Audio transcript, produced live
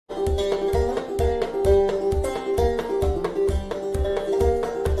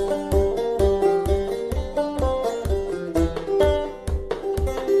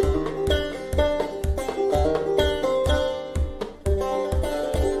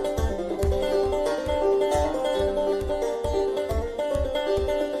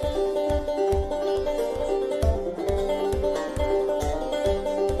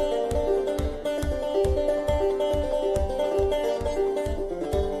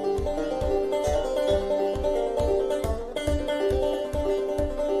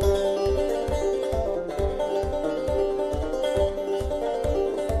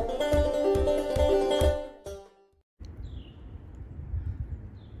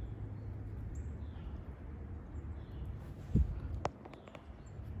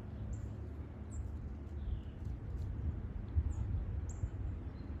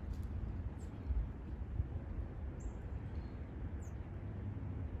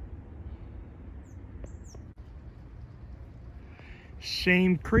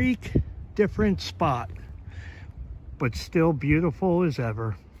Same creek, different spot, but still beautiful as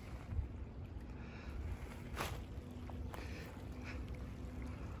ever.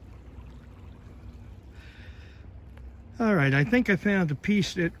 All right, I think I found a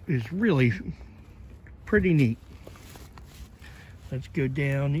piece that is really pretty neat. Let's go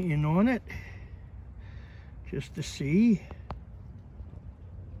down in on it just to see.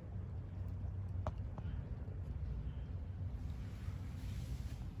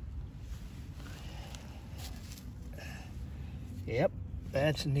 Yep,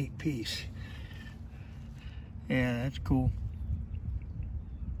 that's a neat piece. Yeah, that's cool.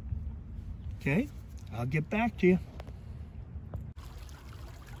 Okay, I'll get back to you.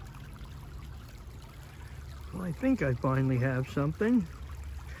 Well, I think I finally have something.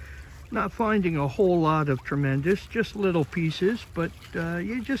 Not finding a whole lot of tremendous, just little pieces, but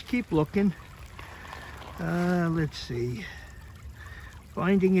you just keep looking. Let's see.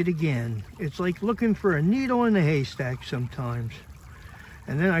 Finding it again. It's like looking for a needle in a haystack sometimes.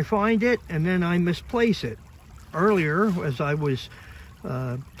 And then I find it, and then I misplace it. Earlier, as I was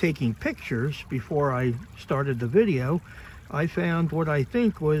taking pictures before I started the video, I found what I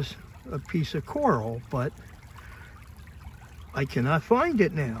think was a piece of coral, but I cannot find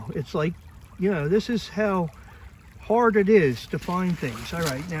it now. It's like, you know, this is how hard it is to find things. All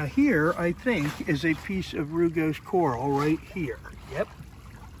right, now here, I think, is a piece of rugose coral right here. Yep.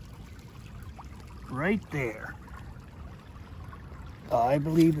 Right there. I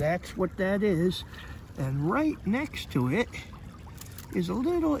believe that's what that is. And right next to it is a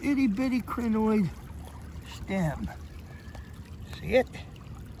little itty bitty crinoid stem. See it?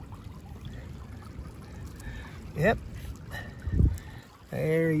 Yep.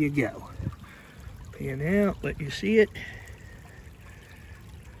 There you go. Pan out, let you see it.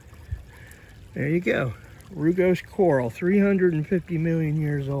 There you go. Rugose coral, 350 million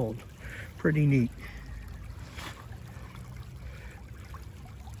years old. Pretty neat.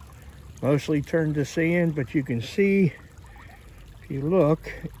 Mostly turned to sand, but you can see, if you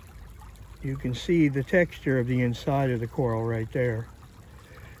look, you can see the texture of the inside of the coral right there.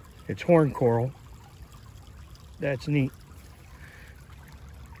 It's horn coral. That's neat.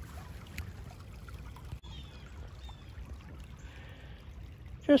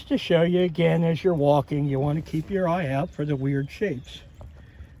 Just to show you again, as you're walking, you want to keep your eye out for the weird shapes.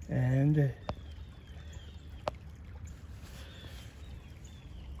 And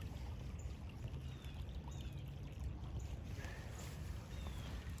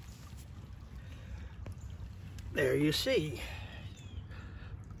there you see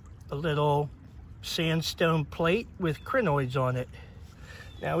a little sandstone plate with crinoids on it.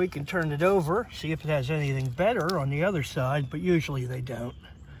 Now we can turn it over, see if it has anything better on the other side, but usually they don't.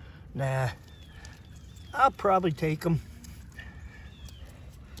 Nah, I'll probably take them.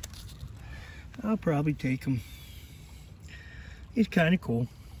 I'll probably take him. He's kind of cool.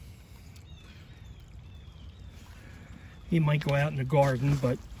 He might go out in the garden,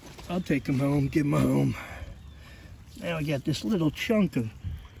 but I'll take him home, give him a home. Now I got this little chunk of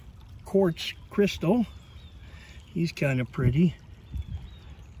quartz crystal. He's kind of pretty.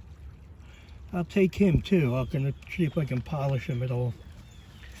 I'll take him too. I'm gonna see if I can polish him at all.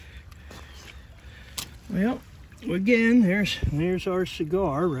 Well, again, there's our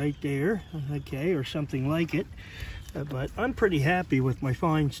cigar right there, okay, or something like it. But I'm pretty happy with my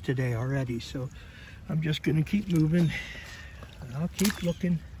finds today already, so I'm just gonna keep moving. I'll keep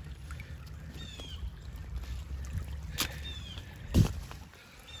looking.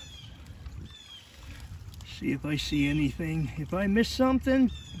 See if I see anything. If I miss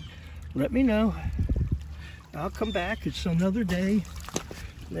something, let me know. I'll come back. It's another day.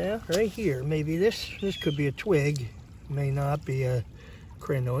 Now, right here, maybe this could be a twig. May not be a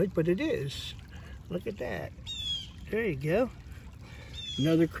crinoid, but it is. Look at that. There you go.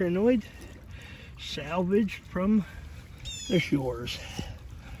 Another crinoid salvaged from the shores.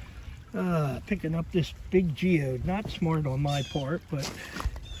 Picking up this big geode. Not smart on my part, but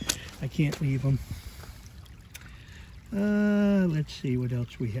I can't leave them. Let's see what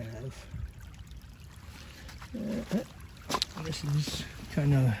else we have. This is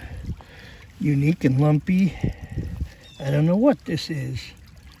kind of unique and lumpy. I don't know what this is.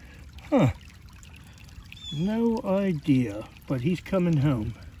 Huh. No idea, but he's coming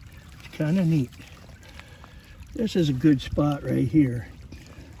home. It's kind of neat. This is a good spot right here.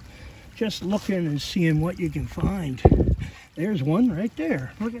 Just looking and seeing what you can find. There's one right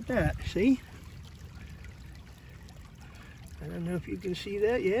there. Look at that. See? I don't know if you can see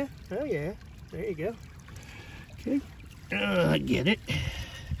that. Yeah? Oh, yeah. There you go. Okay. I get it.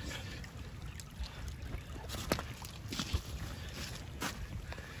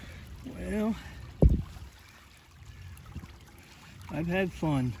 Well, I've had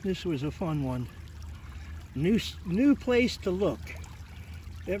fun. This was a fun one. New place to look.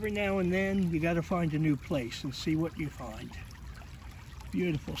 Every now and then you got to find a new place and see what you find.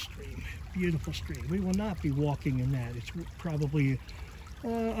 Beautiful stream, beautiful stream. We will not be walking in that. It's probably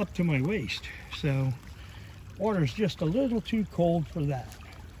up to my waist. So water's just a little too cold for that.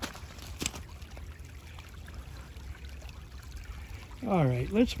 All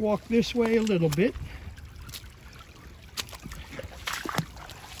right, let's walk this way a little bit.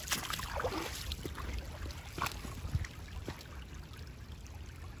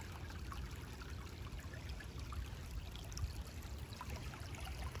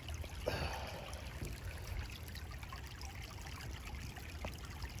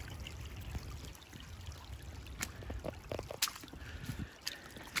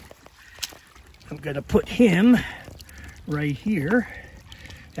 I'm going to put him right here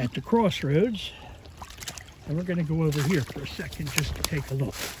at the crossroads, and we're going to go over here for a second just to take a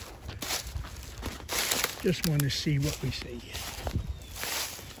look. Just want to see what we see.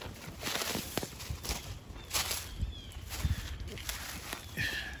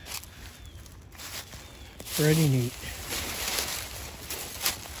 Pretty neat.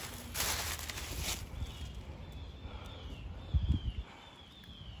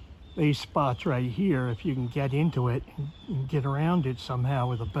 These spots right here, if you can get into it and get around it somehow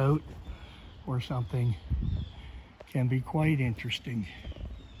with a boat or something, can be quite interesting.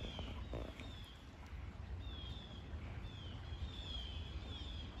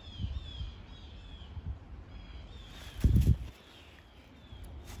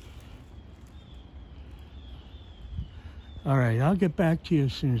 All right, I'll get back to you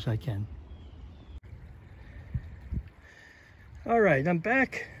as soon as I can. All right, I'm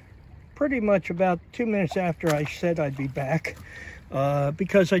back. Pretty much about 2 minutes after I said I'd be back,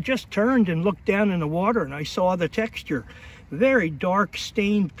 because I just turned and looked down in the water and I saw the texture. Very dark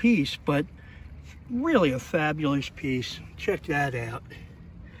stained piece, but really a fabulous piece. Check that out.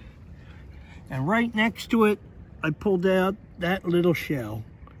 And right next to it, I pulled out that little shell.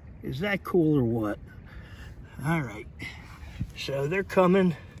 Is that cool or what? All right, so they're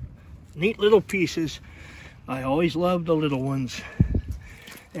coming. Neat little pieces. I always love the little ones.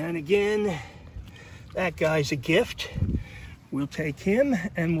 And again, that guy's a gift. We'll take him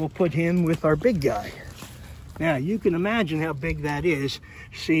and we'll put him with our big guy. Now, you can imagine how big that is,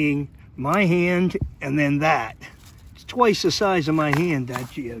 seeing my hand and then that. It's twice the size of my hand,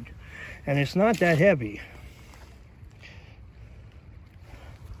 that geode. And it's not that heavy.